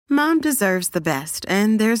Mom deserves the best,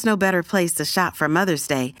 and there's no better place to shop for Mother's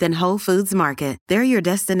Day than Whole Foods Market. They're your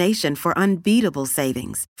destination for unbeatable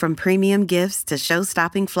savings, from premium gifts to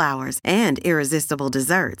show-stopping flowers and irresistible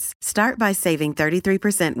desserts. Start by saving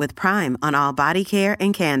 33% with Prime on all body care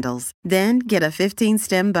and candles. Then get a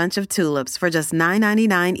 15-stem bunch of tulips for just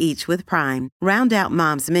 $9.99 each with Prime. Round out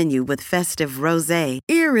Mom's menu with festive rosé,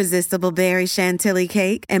 irresistible berry chantilly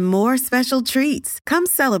cake, and more special treats. Come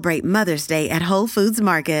celebrate Mother's Day at Whole Foods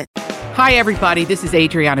Market. Hi, everybody. This is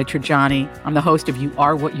Adriana Trajani. I'm the host of You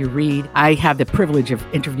Are What You Read. I have the privilege of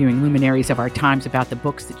interviewing luminaries of our times about the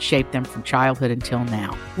books that shaped them from childhood until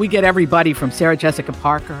now. We get everybody from Sarah Jessica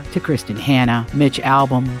Parker to Kristen Hanna, Mitch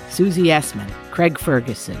Albom, Susie Essman, Craig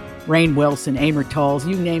Ferguson, Rainn Wilson, Amor Tolls,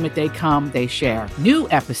 you name it, they come, they share. New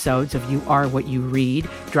episodes of You Are What You Read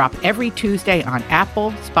drop every Tuesday on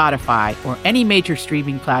Apple, Spotify, or any major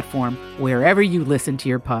streaming platform wherever you listen to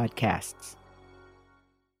your podcasts.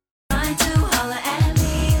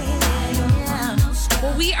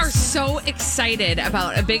 Well, we are so excited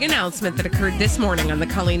about a big announcement that occurred this morning on the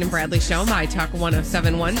Colleen and Bradley Show, My Talk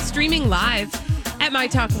 1071, streaming live at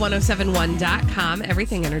mytalk1071.com.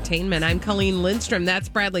 Everything Entertainment. I'm Colleen Lindstrom. That's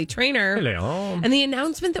Bradley Trainer. Hello. And the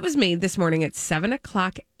announcement that was made this morning at 7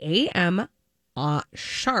 o'clock a.m.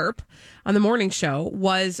 Sharp on the morning show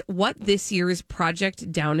was what this year's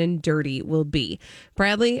Project Down and Dirty will be.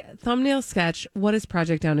 Bradley, thumbnail sketch, what is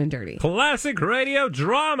Project Down and Dirty? Classic radio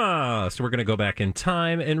drama. So we're going to go back in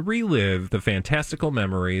time and relive the fantastical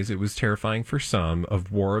memories, it was terrifying for some,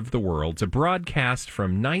 of War of the Worlds, a broadcast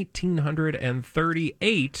from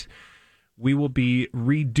 1938. We will be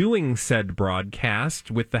redoing said broadcast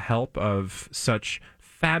with the help of such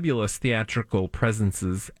fabulous theatrical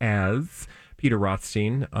presences as Peter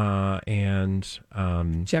Rothstein and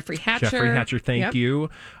Jeffrey Hatcher. Jeffrey Hatcher, thank Yep.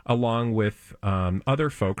 you, along with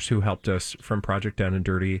other folks who helped us from Project Down and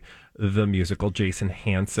Dirty, the musical, Jason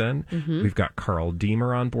Hansen. Mm-hmm. We've got Carl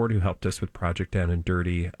Deemer on board, who helped us with Project Down and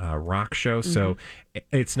Dirty rock show. Mm-hmm. So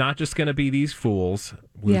it's not just going to be these fools.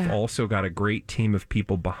 We've Yeah. also got a great team of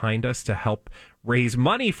people behind us to help raise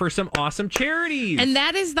money for some awesome charities. And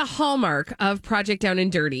that is the hallmark of Project Down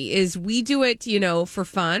and Dirty, is we do it, for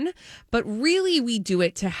fun, but really we do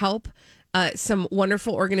it to help some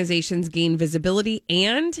wonderful organizations gain visibility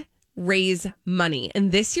and raise money.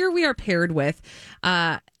 And this year we are paired with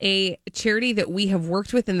a charity that we have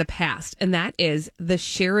worked with in the past, and that is the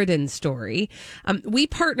Sheridan Story. We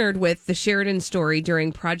partnered with the Sheridan Story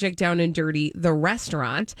during Project Down and Dirty, the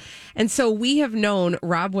restaurant. And so we have known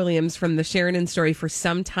Rob Williams from the Sheridan Story for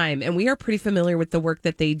some time, and we are pretty familiar with the work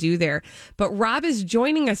that they do there. But Rob is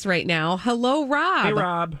joining us right now. Hello, Rob. Hey,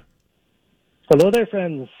 Rob. Hello there,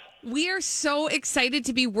 friends. We are so excited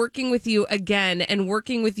to be working with you again and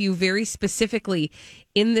working with you very specifically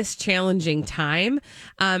in this challenging time.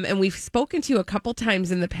 And we've spoken to you a couple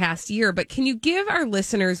times in the past year, but can you give our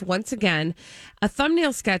listeners once again a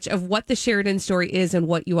thumbnail sketch of what the Sheridan Story is and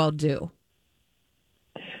what you all do?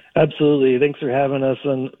 Absolutely. Thanks for having us,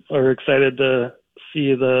 and we're excited to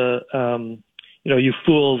see you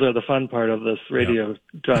fools are the fun part of this radio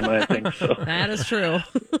drama, I think. So. That is true.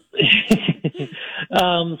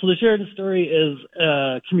 So the Sheridan Story is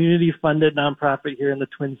a community-funded nonprofit here in the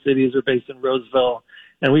Twin Cities. We're based in Roseville,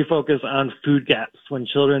 and we focus on food gaps when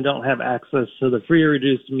children don't have access to the free or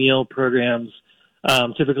reduced meal programs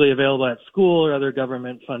typically available at school or other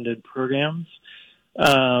government-funded programs.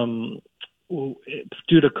 Due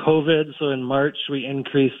to COVID, so in March, we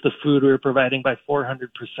increased the food we were providing by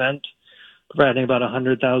 400%, providing about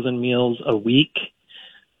 100,000 meals a week.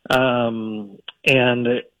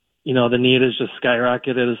 The need has just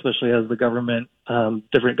skyrocketed, especially as the government,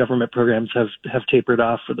 different government programs have tapered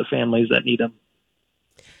off for the families that need them.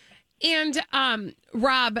 And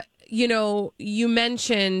Rob, you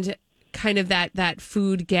mentioned kind of that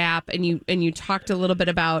food gap, and you talked a little bit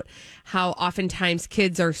about how oftentimes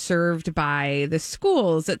kids are served by the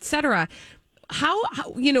schools, et cetera. How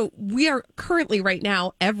we are currently right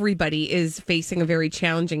now, everybody is facing a very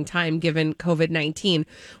challenging time given COVID-19.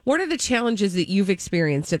 What are the challenges that you've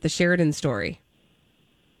experienced at the Sheridan Story?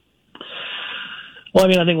 Well,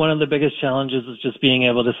 I think one of the biggest challenges is just being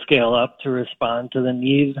able to scale up to respond to the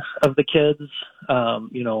needs of the kids.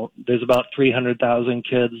 There's about 300,000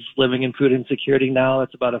 kids living in food insecurity now.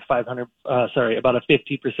 It's about a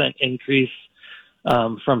 50% increase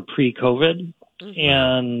from pre-COVID. Mm-hmm.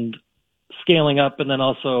 And scaling up, and then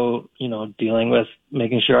also, dealing with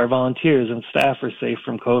making sure our volunteers and staff are safe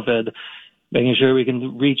from COVID, making sure we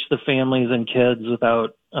can reach the families and kids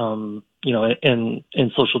without, in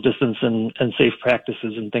social distance and safe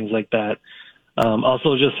practices and things like that.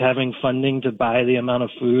 Also just having funding to buy the amount of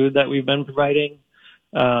food that we've been providing.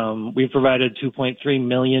 We've provided 2.3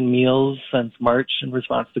 million meals since March in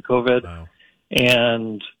response to COVID. Wow.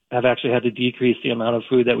 And have actually had to decrease the amount of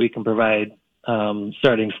food that we can provide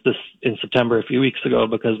starting this in September a few weeks ago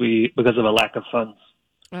because of a lack of funds.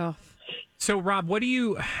 Oh. So, Rob, what do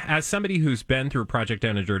you, as somebody who's been through Project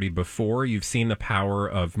Down and Dirty before, you've seen the power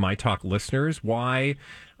of My Talk listeners. Why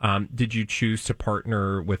did you choose to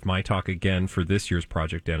partner with My Talk again for this year's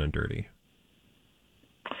Project Down and Dirty?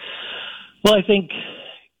 Well, I think,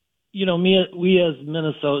 we as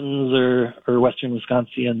Minnesotans or Western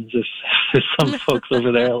Wisconsians, if there's some folks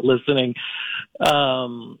over there listening,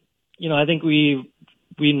 I think we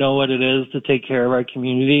know what it is to take care of our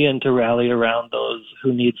community and to rally around those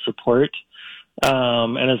who need support.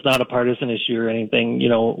 And it's not a partisan issue or anything,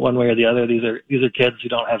 one way or the other. These are kids who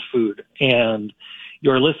don't have food, and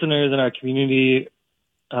your listeners in our community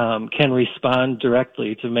can respond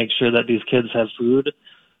directly to make sure that these kids have food.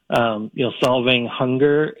 Solving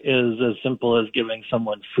hunger is as simple as giving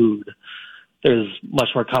someone food. There's much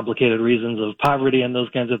more complicated reasons of poverty and those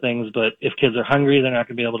kinds of things, but if kids are hungry, they're not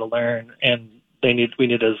going to be able to learn, and we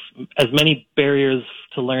need as many barriers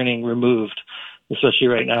to learning removed, especially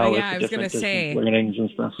right now with the different distance learnings and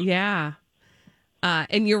stuff. Yeah.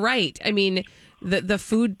 And you're right. I mean, the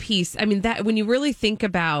food piece, that when you really think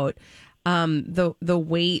about the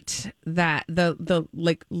weight that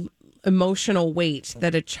the emotional weight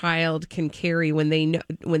that a child can carry when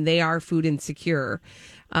they are food insecure,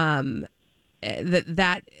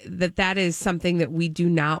 that is something that we do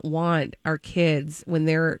not want our kids when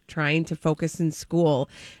they're trying to focus in school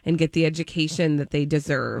and get the education that they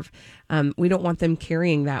deserve. We don't want them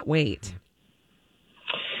carrying that weight.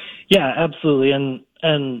 Yeah, absolutely.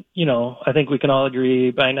 And I think we can all agree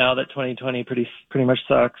by now that 2020 pretty much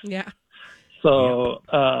sucks. Yeah. So,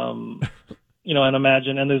 and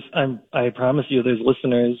imagine, and I promise you, there's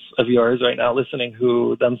listeners of yours right now listening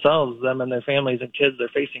who themselves, them and their families and kids, are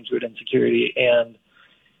facing food insecurity. And,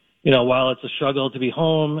 while it's a struggle to be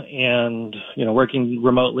home and, working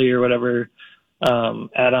remotely or whatever,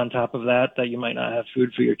 add on top of that you might not have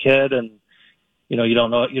food for your kid, and, you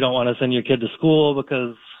don't want to send your kid to school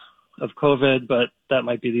because of COVID, but that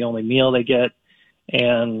might be the only meal they get.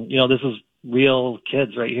 And, this is real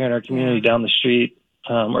kids right here in our community down the street,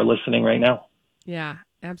 are listening right now. Yeah,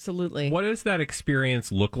 absolutely. What does that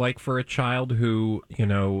experience look like for a child who,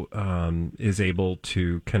 is able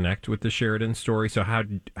to connect with the Sheridan story? So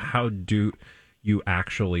how do you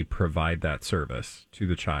actually provide that service to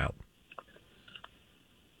the child?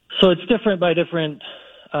 So it's different by different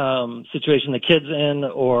situation the kid's in,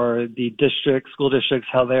 or the school districts,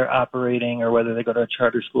 how they're operating, or whether they go to a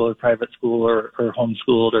charter school or private school or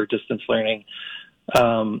homeschooled or distance learning.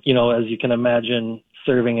 As you can imagine,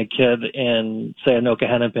 serving a kid in, say, Anoka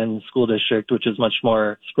Hennepin School District, which is much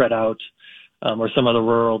more spread out, or some of the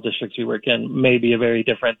rural districts we work in, may be very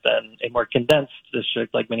different than a more condensed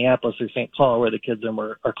district like Minneapolis or St. Paul, where the kids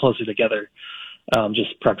are closer together,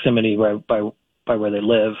 just proximity by where they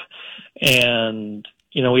live. And,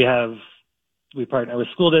 we partner with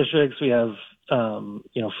school districts. We have,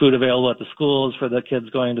 food available at the schools for the kids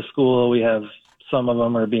going to school. We have, some of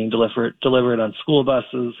them are being delivered on school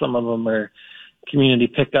buses. Some of them are community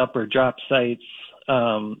pickup or drop sites.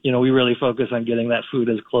 We really focus on getting that food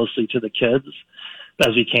as closely to the kids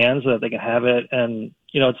as we can so that they can have it. And,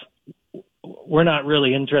 we're not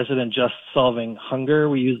really interested in just solving hunger.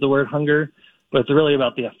 We use the word hunger, but it's really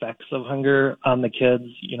about the effects of hunger on the kids.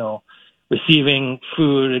 Receiving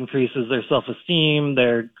food increases their self-esteem,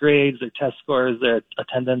 their grades, their test scores, their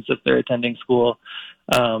attendance if they're attending school.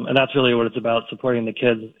 And that's really what it's about, supporting the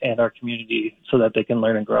kids and our community so that they can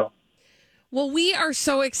learn and grow. Well, we are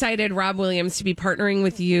so excited, Rob Williams, to be partnering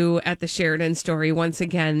with you at the Sheridan Story once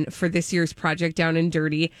again for this year's Project Down and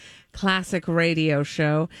Dirty classic radio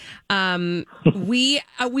show. We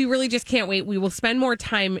really just can't wait. We will spend more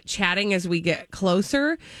time chatting as we get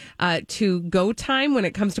closer to go time when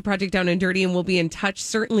it comes to Project Down and Dirty, and we'll be in touch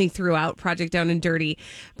certainly throughout Project Down and Dirty.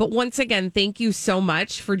 But once again, thank you so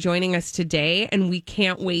much for joining us today, and we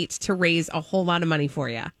can't wait to raise a whole lot of money for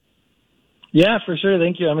you. Yeah, for sure.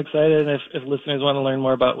 Thank you. I'm excited. And if listeners want to learn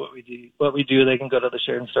more about what we do, they can go to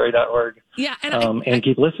thesheridanstory.org. Yeah, and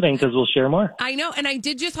keep listening because we'll share more. I know. And I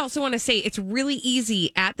did just also want to say it's really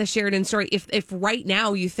easy at the Sheridan Story. If right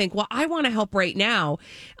now you think, well, I want to help right now,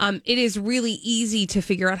 it is really easy to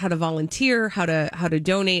figure out how to volunteer, how to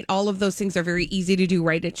donate. All of those things are very easy to do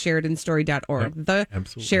right at sheridanstory.org. Yep,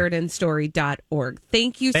 sheridanstory.org.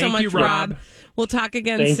 Thank you so much, Rob. We'll talk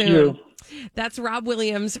again Thank soon. you. That's Rob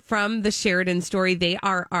Williams from the Sheridan Story. They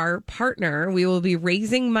are our partner. We will be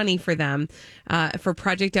raising money for them for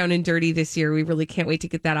Project Down and Dirty this year. We really can't wait to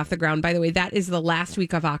get that off the ground. By the way, that is the last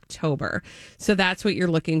week of October. So that's what you're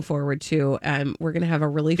looking forward to. We're going to have a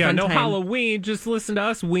really fun time. Yeah, no Halloween. Just listen to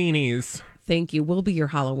us weenies. Thank you. We'll be your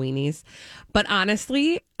Halloweenies. But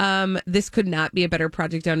honestly, this could not be a better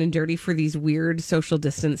Project Down and Dirty for these weird social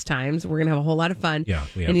distance times. We're going to have a whole lot of fun. Yeah,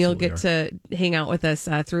 and you'll get to hang out with us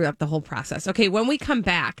throughout the whole process. Okay, when we come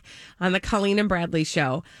back on the Colleen and Bradley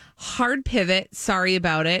show, hard pivot. Sorry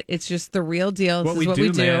about it. It's just the real deal. This is what we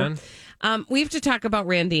do. Man. We have to talk about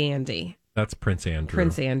Randy Andy. That's Prince Andrew.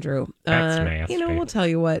 Prince Andrew. That's nasty. We'll tell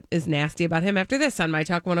you what is nasty about him after this on My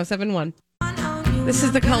Talk 107.1. This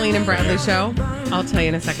is the Colleen and Bradley Show. I'll tell you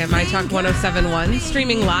in a second. My Talk 107.1,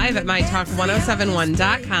 streaming live at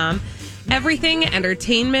mytalk1071.com. Everything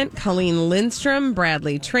entertainment. Colleen Lindstrom,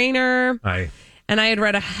 Bradley Trainer. Hi. And I had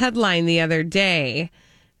read a headline the other day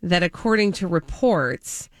that, according to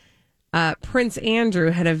reports, Prince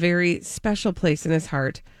Andrew had a very special place in his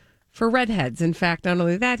heart for redheads. In fact, not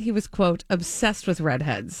only that, he was, quote, obsessed with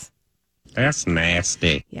redheads. That's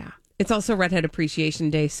nasty. Yeah. It's also Redhead Appreciation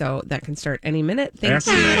Day, so that can start any minute. That's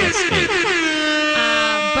nasty.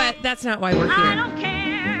 But that's not why we're here. I don't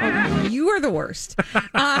care. Oh, you are the worst.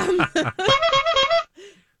 That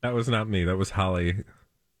was not me. That was Holly.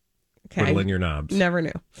 Okay. Whittling your knobs. Never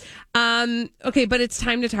knew. Okay, but it's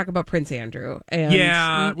time to talk about Prince Andrew. And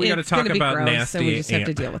yeah, we got to talk about gross, nasty. And we just have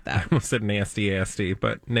to deal with that. I almost said nasty,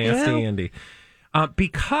 but nasty Andy.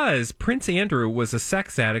 Because Prince Andrew was a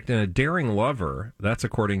sex addict and a daring lover. That's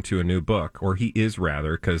according to a new book, or he is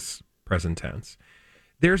rather, because present tense.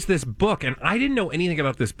 There's this book, and I didn't know anything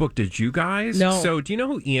about this book. Did you guys? No. So do you know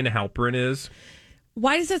who Ian Halperin is?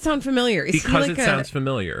 Why does that sound familiar? Because it sounds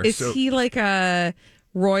familiar. Is he like a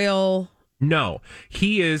royal? No,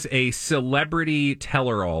 he is a celebrity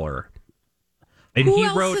teller-aller. And Who he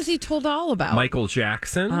else wrote has he told all about? Michael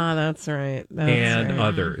Jackson. That's right. And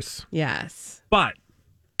others. Yes. But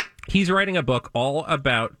he's writing a book all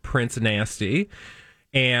about Prince Nasty.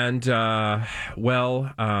 And,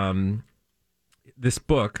 this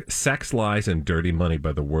book, Sex, Lies, and Dirty Money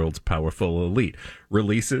by the World's Powerful Elite,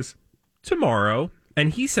 releases tomorrow.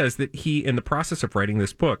 And he says that he, in the process of writing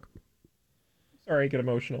this book, sorry, I get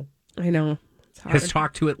emotional. I know. It's hard. Has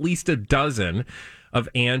talked to at least a dozen of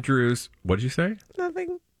Andrew's. What did you say?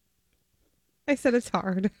 Nothing. I said it's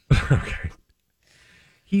hard. Okay.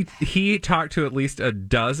 He talked to at least a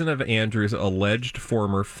dozen of Andrew's alleged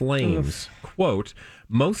former flames. Quote,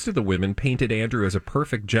 most of the women painted Andrew as a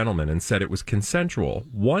perfect gentleman and said it was consensual.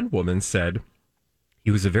 One woman said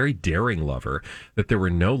he was a very daring lover, that there were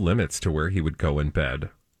no limits to where he would go in bed.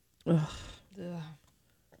 Ugh.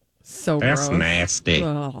 So That's gross. Nasty.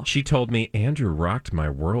 Ugh. She told me Andrew rocked my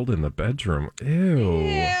world in the bedroom. Ew.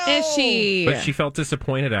 Is she? But she felt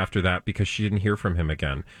disappointed after that because she didn't hear from him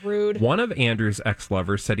again. Rude. One of Andrew's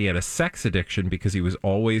ex-lovers said he had a sex addiction because he was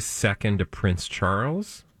always second to Prince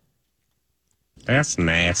Charles. That's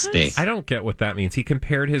nasty. I don't get what that means. He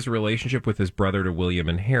compared his relationship with his brother to William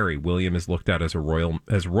and Harry. William is looked at as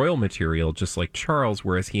royal material, just like Charles,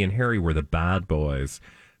 whereas he and Harry were the bad boys.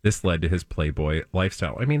 This led to his playboy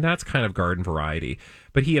lifestyle. I mean, that's kind of garden variety.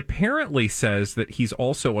 But he apparently says that he's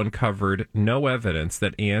also uncovered no evidence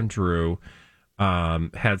that Andrew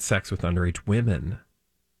had sex with underage women.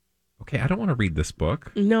 Okay, I don't want to read this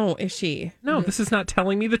book. No, is she? No, this is not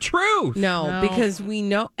telling me the truth. No, because we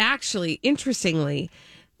know, actually, interestingly,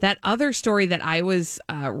 that other story that I was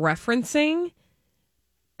referencing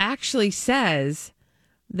actually says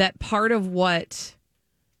that part of what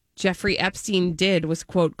Jeffrey Epstein did was,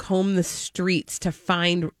 quote, comb the streets to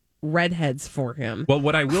find redheads for him. Well,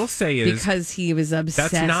 what I will say is, because he was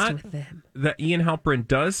obsessed with them. That Ian Halperin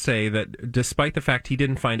does say that despite the fact he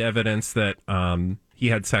didn't find evidence that he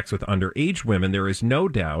had sex with underage women, there is no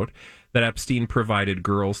doubt that Epstein provided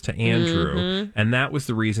girls to Andrew, and that was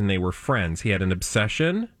the reason they were friends. He had an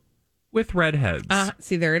obsession with redheads.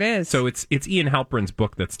 See, there it is. So it's Ian Halperin's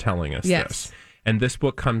book that's telling us this. And this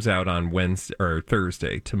book comes out on Wednesday or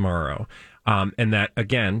Thursday, tomorrow. And that,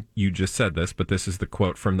 again, you just said this, but this is the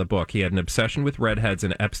quote from the book. He had an obsession with redheads,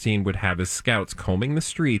 and Epstein would have his scouts combing the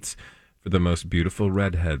streets for the most beautiful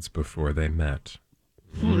redheads before they met.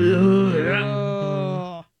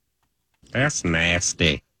 That's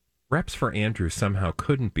nasty. Reps for Andrew somehow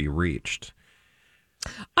couldn't be reached.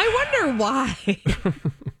 I wonder why.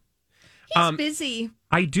 He's busy.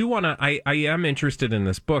 I do want to. I am interested in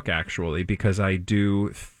this book actually because I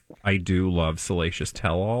do love salacious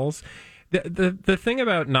tell-alls. The thing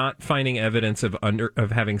about not finding evidence of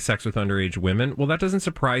having sex with underage women, well, that doesn't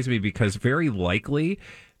surprise me because very likely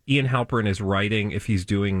Ian Halperin is writing, if he's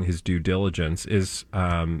doing his due diligence, is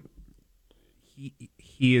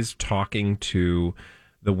he is talking to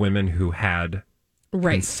the women who had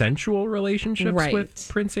consensual relationships with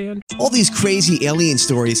Prince Andrew. All these crazy alien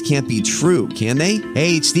stories can't be true, can they?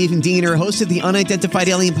 Hey, it's Stephen Diener, host of the Unidentified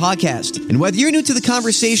Alien Podcast. And whether you're new to the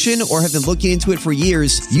conversation or have been looking into it for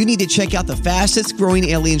years, you need to check out the fastest growing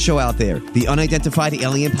alien show out there, the Unidentified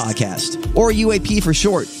Alien Podcast, or UAP for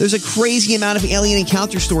short. There's a crazy amount of alien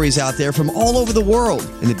encounter stories out there from all over the world.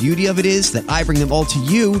 And the beauty of it is that I bring them all to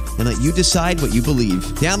you and let you decide what you believe.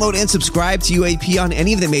 Download and subscribe to UAP on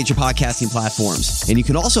any of the major podcasting platforms. And you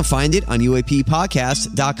can also find it on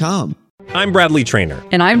UAPpodcast.com. I'm Bradley Trainer.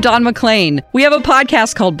 And I'm Don McClain. We have a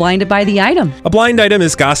podcast called Blinded by the Item. A blind item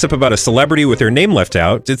is gossip about a celebrity with their name left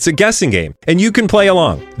out. It's a guessing game, and you can play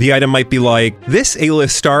along. The item might be like, this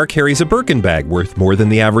A-list star carries a Birkin bag worth more than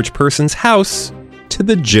the average person's house to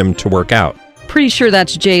the gym to work out. Pretty sure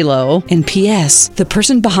that's J-Lo. And P.S. the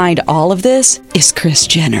person behind all of this is Kris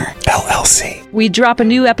Jenner, LLC. We drop a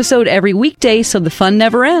new episode every weekday so the fun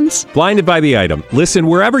never ends. Blinded by the Item. Listen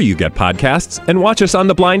wherever you get podcasts and watch us on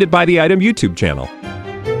the Blinded by the Item YouTube channel.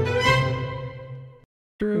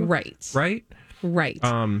 Right.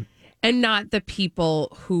 And not the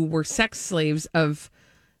people who were sex slaves of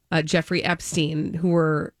Jeffrey Epstein, who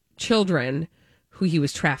were children who he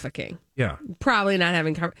was trafficking. Yeah. Probably not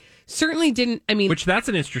having certainly didn't. I mean, which that's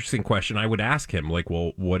an interesting question. I would ask him, like,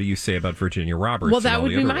 well, what do you say about Virginia Roberts? Well, that would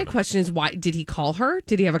be my question: is why did he call her?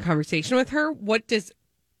 Did he have a conversation with her?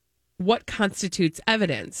 What constitutes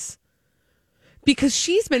evidence? Because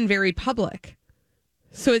she's been very public,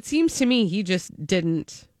 so it seems to me he just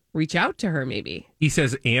didn't reach out to her. Maybe he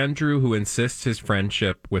says Andrew, who insists his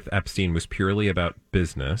friendship with Epstein was purely about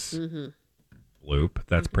business. Mm-hmm. Loop,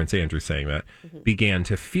 that's Prince Andrew saying that, began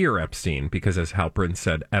to fear Epstein because, as Halperin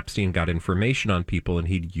said, Epstein got information on people and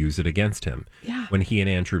he'd use it against him. Yeah. When he and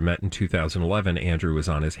Andrew met in 2011, Andrew was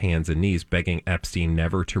on his hands and knees begging Epstein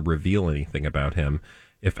never to reveal anything about him.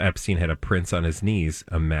 If Epstein had a prince on his knees,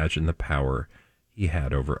 imagine the power he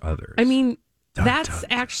had over others. I mean, that's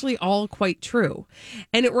actually all quite true.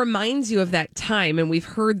 And it reminds you of that time, and we've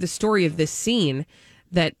heard the story of this scene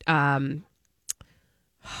that...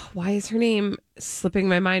 why is her name slipping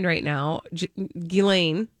my mind right now?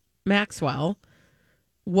 Ghislaine Maxwell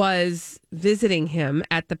was visiting him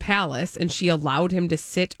at the palace, and she allowed him to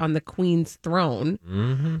sit on the queen's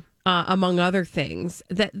throne, among other things.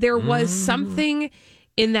 That there was something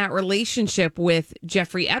in that relationship with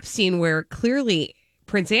Jeffrey Epstein where clearly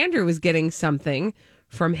Prince Andrew was getting something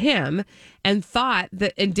from him and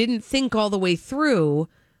didn't think all the way through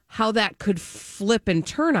how that could flip and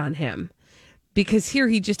turn on him. Because here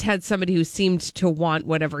he just had somebody who seemed to want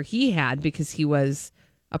whatever he had because he was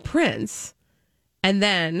a prince. And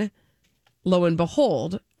then, lo and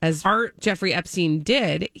behold, as Jeffrey Epstein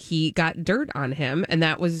did, he got dirt on him, and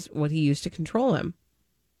that was what he used to control him.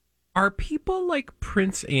 Are people like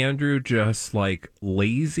Prince Andrew just like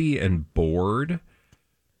lazy and bored?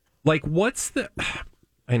 Like, what's the...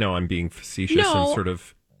 I know I'm being facetious and sort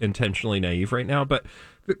of intentionally naive right now, but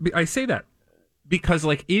I say that because,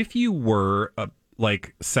 like, if you were,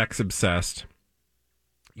 like, sex-obsessed,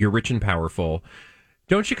 you're rich and powerful,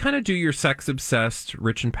 don't you kind of do your sex-obsessed,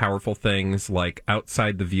 rich and powerful things, like,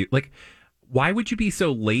 outside the view? Like, why would you be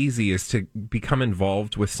so lazy as to become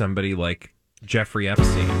involved with somebody like Jeffrey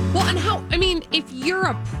Epstein? Well, and if you're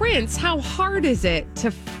a prince, how hard is it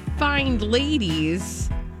to find ladies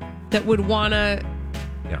that would want to...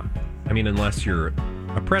 Yeah. I mean, unless you're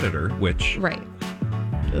a predator, which... Right.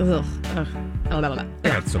 Ugh. I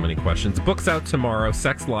got so many questions. Book's out tomorrow,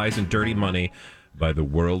 Sex, Lies, and Dirty Money by the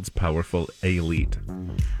world's powerful elite.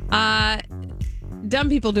 Dumb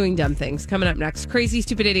people doing dumb things. Coming up next. Crazy,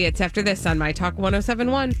 Stupid Idiots after this on My Talk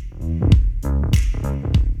 1071.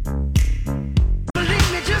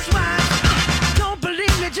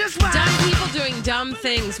 Dumb people doing dumb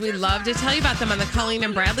things. We love to tell you about them on the Colleen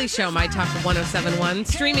and Bradley Show, My Talk 1071.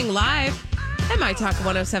 Streaming live at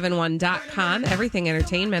MyTalk1071.com. Everything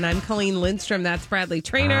Entertainment. I'm Colleen Lindstrom. That's Bradley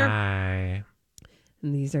Trainer. Hi.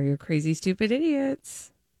 And these are your crazy, stupid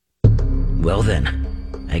idiots. Well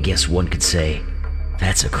then, I guess one could say,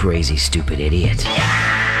 that's a crazy, stupid idiot.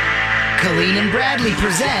 Colleen and Bradley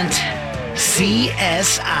present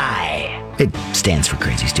CSI. It stands for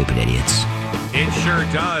Crazy, Stupid Idiots. It sure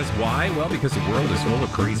does. Why? Well, because the world is full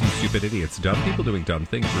of crazy, stupid idiots. Dumb people doing dumb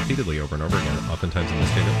things repeatedly over and over again, oftentimes in the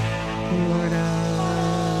state of Florida.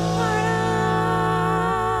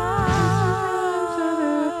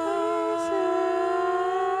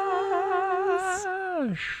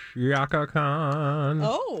 Shaka Khan.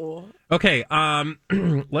 Oh. Okay,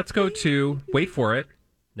 let's go to, wait for it,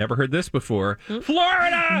 Never heard this before.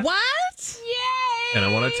 Florida! What? Yay! And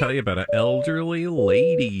I want to tell you about an elderly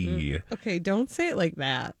lady. Okay, don't say it like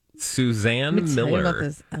that. Suzanne Let me tell you Miller. about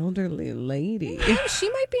this elderly lady. She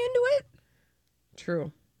might be into it.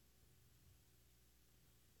 True.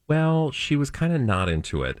 Well, she was kind of not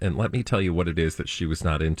into it. And let me tell you what it is that she was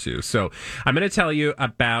not into. So I'm going to tell you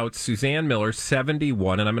about Suzanne Miller,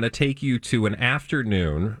 71, and I'm going to take you to an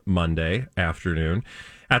afternoon, Monday afternoon,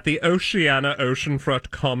 at the Oceana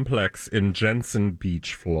Oceanfront Complex in Jensen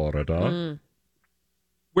Beach, Florida,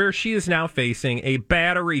 where she is now facing a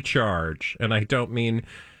battery charge. And I don't mean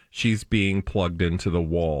she's being plugged into the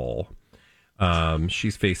wall.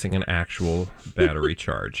 She's facing an actual battery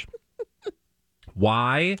charge.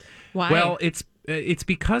 Why? Well, it's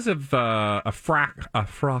because of a fracas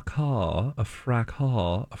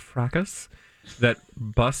that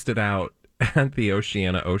busted out at the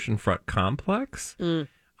Oceana Oceanfront Complex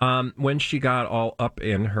when she got all up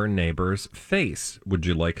in her neighbor's face. Would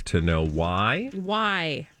you like to know why?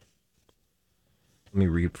 Why? Let me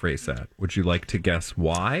rephrase that. Would you like to guess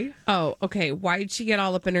why? Oh, okay. Why did she get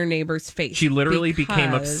all up in her neighbor's face? She literally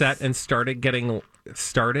became upset and started getting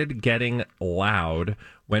loud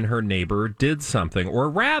when her neighbor did something, or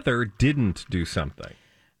rather didn't do something.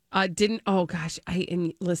 Oh gosh.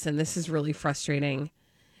 And listen, this is really frustrating.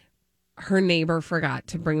 Her neighbor forgot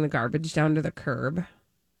to bring the garbage down to the curb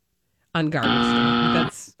on garbage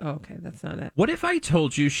day. That's not it. What if I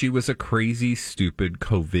told you she was a crazy, stupid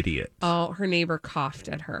COVIDiot? Oh, her neighbor coughed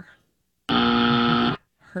at her.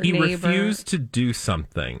 He refused to do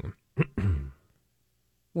something.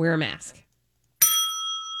 Wear a mask.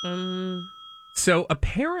 So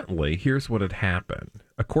apparently, here's what had happened.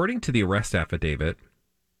 According to the arrest affidavit,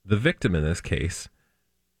 the victim in this case,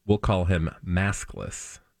 we'll call him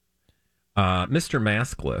Maskless. Mr.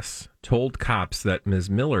 Maskless told cops that Ms.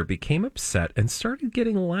 Miller became upset and started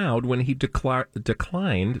getting loud when he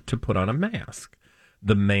declined to put on a mask.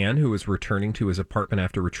 The man, who was returning to his apartment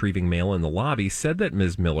after retrieving mail in the lobby, said that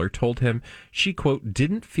Ms. Miller told him she, quote,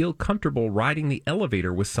 didn't feel comfortable riding the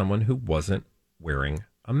elevator with someone who wasn't wearing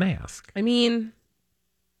a mask. I mean,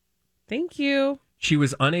 thank you. She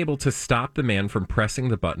was unable to stop the man from pressing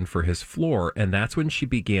the button for his floor, and that's when she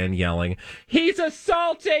began yelling, "He's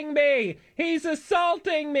assaulting me! He's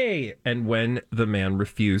assaulting me!" And when the man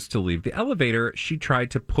refused to leave the elevator, she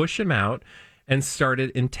tried to push him out and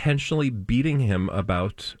started intentionally beating him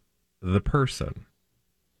about the person.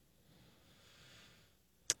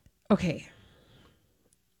 Okay.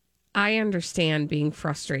 I understand being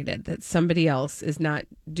frustrated that somebody else is not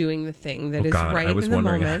doing the thing that is right I was in the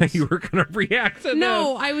wondering moment. how you were going to react to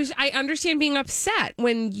No, this. I understand being upset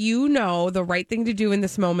when you know the right thing to do in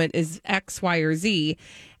this moment is X, Y, or Z,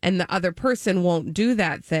 and the other person won't do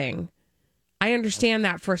that thing. I understand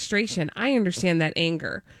that frustration. I understand that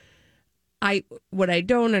anger.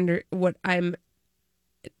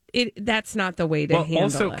 That's not the way to handle it.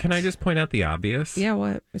 Also, can I just point out the obvious? Yeah,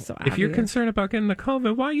 what? It's so if you're obvious. concerned about getting the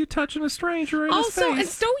COVID, why are you touching a stranger in his Also,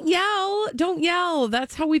 face? don't yell. Don't yell.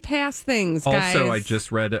 That's how we pass things, guys. Also,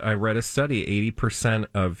 I read a study. 80%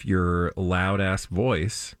 of your loud ass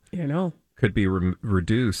voice, could be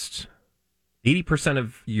reduced. 80%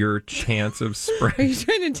 of your chance of spread. Are you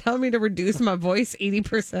trying to tell me to reduce my voice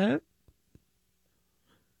 80%?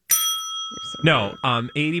 No,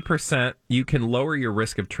 80%. You can lower your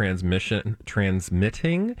risk of transmitting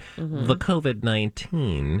the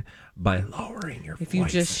COVID-19 by lowering your voice. If you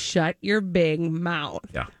just shut your big mouth.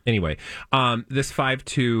 Yeah. Anyway, this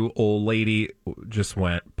 5'2" old lady just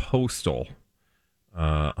went postal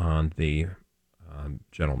on the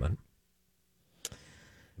gentleman.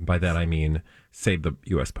 By that I mean save the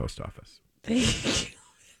U.S. Post Office.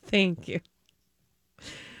 Thank you.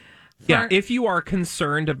 Yeah, if you are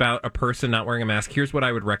concerned about a person not wearing a mask, here's what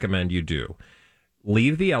I would recommend you do.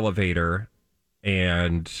 Leave the elevator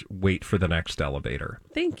and wait for the next elevator.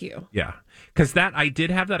 Thank you. Yeah, because I did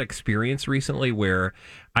have that experience recently where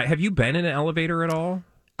have you been in an elevator at all?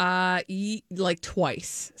 Like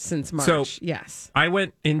twice since March. So, yes. I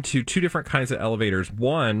went into two different kinds of elevators.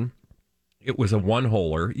 One, it was a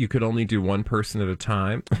one-holer. You could only do one person at a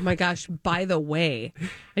time. Oh my gosh, by the way,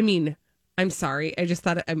 I mean, I'm sorry. I just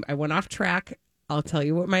thought I went off track. I'll tell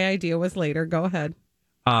you what my idea was later. Go ahead.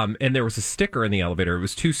 And there was a sticker in the elevator. It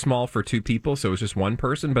was too small for two people, so it was just one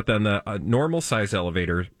person. But then the normal size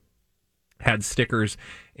elevator had stickers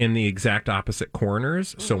in the exact opposite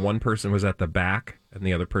corners. So one person was at the back and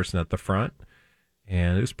the other person at the front.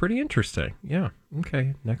 And it was pretty interesting. Yeah.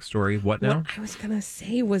 Okay. Next story. What now? What I was going to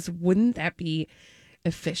say was, wouldn't that be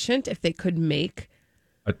efficient if they could make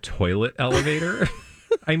a toilet elevator?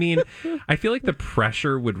 I mean, I feel like the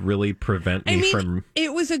pressure would really prevent me from.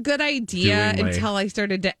 It was a good idea doing until I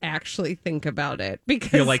started to actually think about it.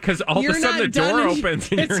 Because You're like, because all of a sudden the door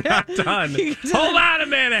opens and you're not done. Hold on a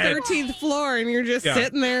minute. 13th floor, and you're just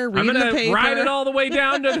sitting there reading I'm gonna the paper. ride it all the way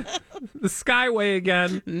down to the Skyway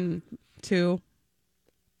again. 2.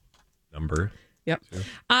 Number. Yep.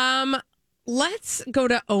 2. Let's go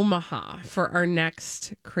to Omaha for our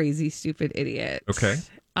next crazy, stupid idiot. Okay.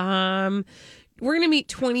 We're going to meet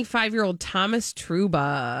 25-year-old Thomas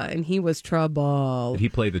Truba, and he was trouble. Did he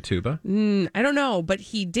play the tuba? I don't know, but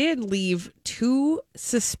he did leave 2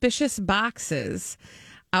 suspicious boxes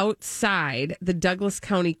outside the Douglas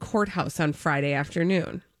County Courthouse on Friday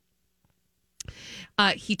afternoon.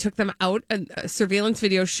 He took them out. A surveillance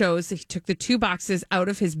video shows that he took the 2 boxes out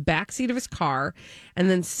of his backseat of his car and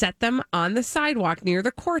then set them on the sidewalk near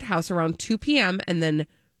the courthouse around 2 p.m. and then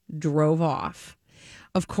drove off.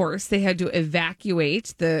 Of course, they had to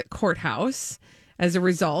evacuate the courthouse as a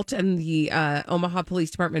result, and the Omaha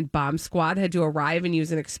Police Department bomb squad had to arrive and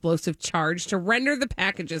use an explosive charge to render the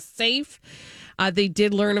packages safe. They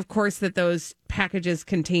did learn, of course, that those packages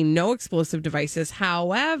contain no explosive devices.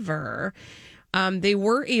 However, they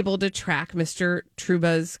were able to track Mr.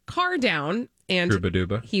 Truba's car down, and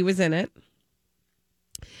Truba-duba. He was in it.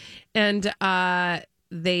 And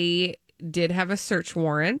they did have a search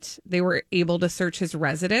warrant. They were able to search his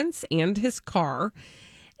residence and his car.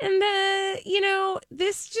 And,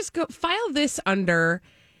 this just file this under,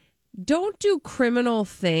 don't do criminal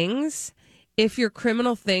things if your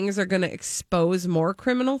criminal things are going to expose more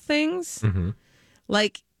criminal things. Mm-hmm.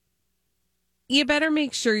 Like, you better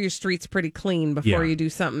make sure your street's pretty clean before you do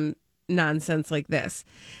something nonsense like this.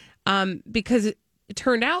 Because it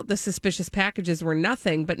turned out the suspicious packages were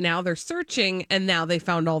nothing, but now they're searching and now they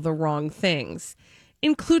found all the wrong things,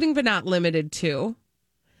 including but not limited to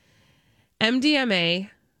MDMA,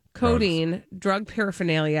 codeine, drug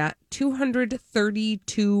paraphernalia,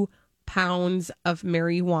 232 pounds of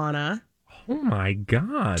marijuana. Oh my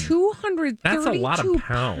God. 232 That's a lot of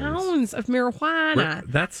pounds of marijuana.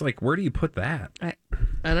 That's like, where do you put that? I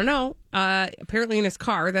don't know. Apparently in his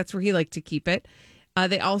car. That's where he liked to keep it.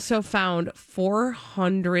 They also found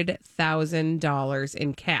 $400,000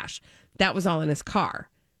 in cash. That was all in his car.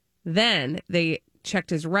 Then they checked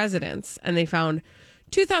his residence and they found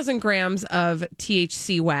 2,000 grams of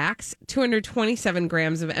THC wax, 227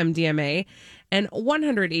 grams of MDMA, and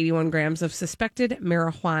 181 grams of suspected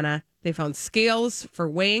marijuana. They found scales for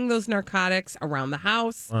weighing those narcotics around the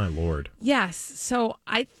house. My Lord. Yes. So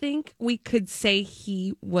I think we could say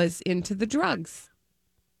he was into the drugs.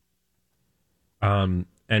 And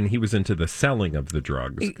he was into the selling of the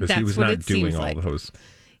drugs because he was not doing all those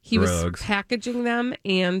He drugs. was packaging them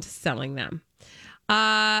and selling them.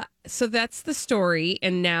 So that's the story.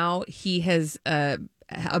 And now he has a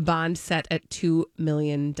bond set at $2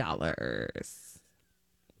 million.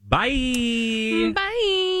 Bye.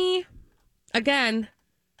 Bye. Again,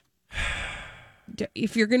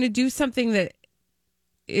 if you're going to do something that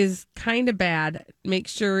is kind of bad, make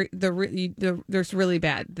sure there's really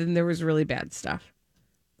bad. Then there was really bad stuff.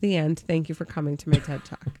 The end. Thank you for coming to my TED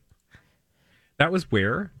Talk. That was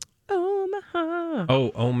where? Omaha.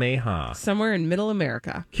 Oh, Omaha. Somewhere in middle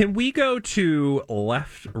America. Can we go to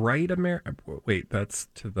right America? Wait, that's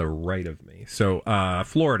to the right of me. So,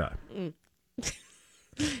 Florida.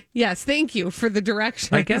 Yes, thank you for the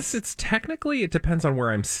direction. I guess it depends on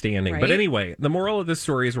where I'm standing. Right? But anyway, the moral of this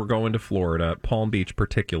story is we're going to Florida, Palm Beach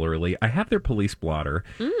particularly. I have their police blotter.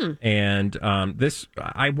 And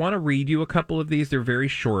I want to read you a couple of these. They're very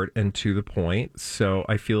short and to the point, so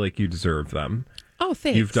I feel like you deserve them. Oh,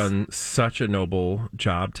 thanks. You've done such a noble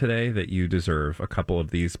job today that you deserve a couple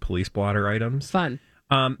of these police blotter items. Fun.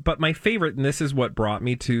 But my favorite, and this is what brought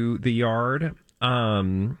me to the yard,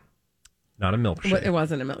 not a milkshake. It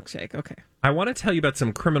wasn't a milkshake. Okay. I want to tell you about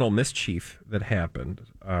some criminal mischief that happened.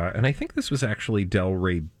 And I think this was actually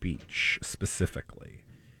Delray Beach specifically.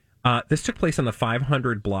 This took place on the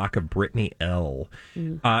 500 block of Brittany L.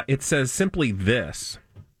 It says simply this: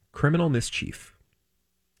 criminal mischief.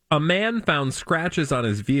 A man found scratches on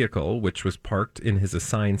his vehicle, which was parked in his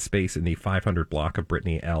assigned space in the 500 block of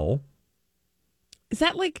Brittany L. Is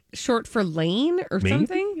that like short for lane or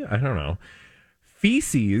something? I don't know.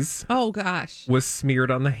 Feces. Oh, gosh. Was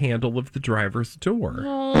smeared on the handle of the driver's door.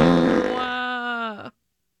 Oh,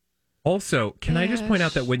 Also, can I just point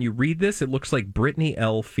out that when you read this, it looks like Brittany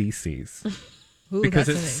L. feces. Ooh, because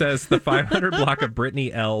it says the 500 block of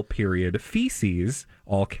Brittany L. period feces.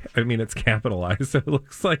 It's capitalized, so it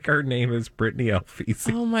looks like her name is Brittany L.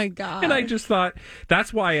 Feces. Oh my God. And I just thought,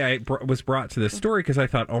 that's why I was brought to this story, because I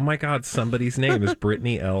thought, oh my God, somebody's name is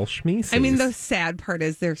Brittany L. Schmeeces. I mean, the sad part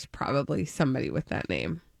is there's probably somebody with that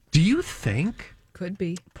name. Do you think? Could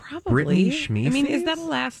be. Probably. Brittany Schmeeces? I mean, is that a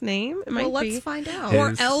last name? It might Well, be. let's find out.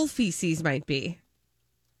 Or L. Feces might be.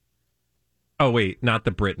 Oh, wait, not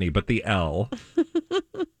the Brittany, but the L.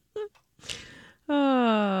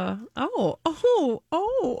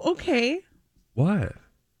 Okay. What?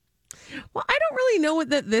 Well, I don't really know what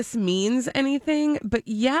this means anything, but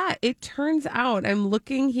yeah, it turns out I'm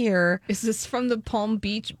looking here. Is this from the Palm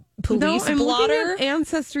Beach police I'm blotter? looking at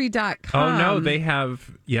Ancestry.com. Oh, no, they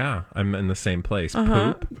have, I'm in the same place.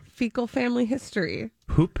 Poop. Fecal family history.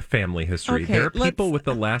 Poop family history. Okay, There are people with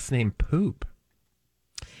the last name Poop.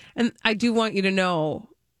 And I do want you to know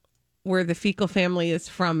where the fecal family is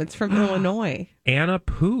from. It's from Illinois. Anna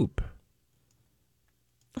Poop.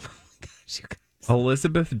 Oh my gosh, you guys.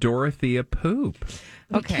 Elizabeth Dorothea Poop.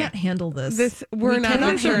 We can't handle this. We're not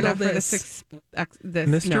cannot mature handle enough for this.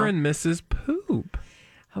 Mr. No. and Mrs. Poop.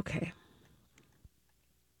 Okay.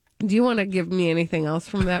 Do you want to give me anything else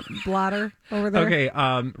from that blotter over there? Okay,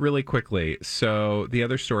 really quickly. So the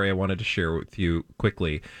other story I wanted to share with you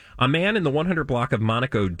quickly. A man in the 100 block of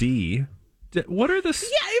Monaco D. What are the...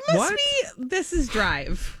 Yeah, it must be... This is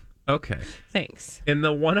Drive. Okay. Thanks. In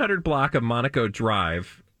the 100 block of Monaco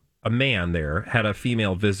Drive, a man there had a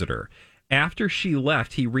female visitor. After she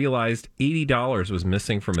left, he realized $80 was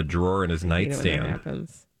missing from a drawer in his nightstand. That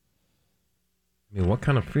happens. I mean, what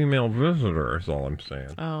kind of female visitor is all I'm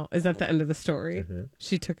saying. Oh, is that the end of the story? Mm-hmm.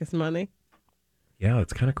 She took his money? Yeah,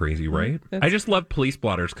 it's kind of crazy, right? I just love police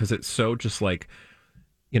blotters because it's so just like,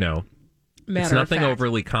 it's nothing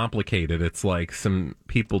overly complicated. It's like some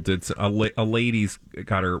people did, a lady's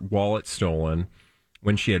got her wallet stolen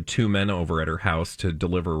when she had two men over at her house to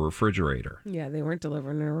deliver a refrigerator. Yeah, they weren't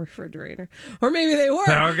delivering a refrigerator. Or maybe they were.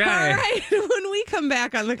 Okay. All right. When we come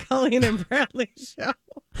back on the Colleen and Bradley show,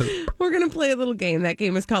 we're going to play a little game. That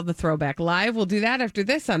game is called the Throwback Live. We'll do that after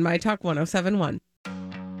this on My Talk 107.1.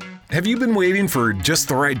 Have you been waiting for just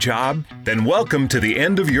the right job? Then welcome to the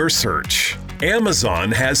end of your search.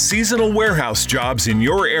 Amazon has seasonal warehouse jobs in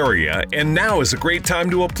your area, and now is a great time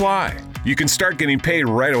to apply. You can start getting paid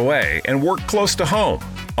right away and work close to home.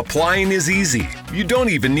 Applying is easy. You don't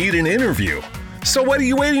even need an interview. So what are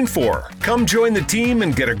you waiting for? Come join the team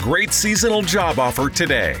and get a great seasonal job offer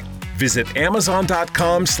today. Visit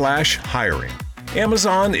Amazon.com/hiring.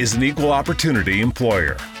 Amazon is an equal opportunity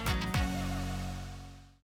employer.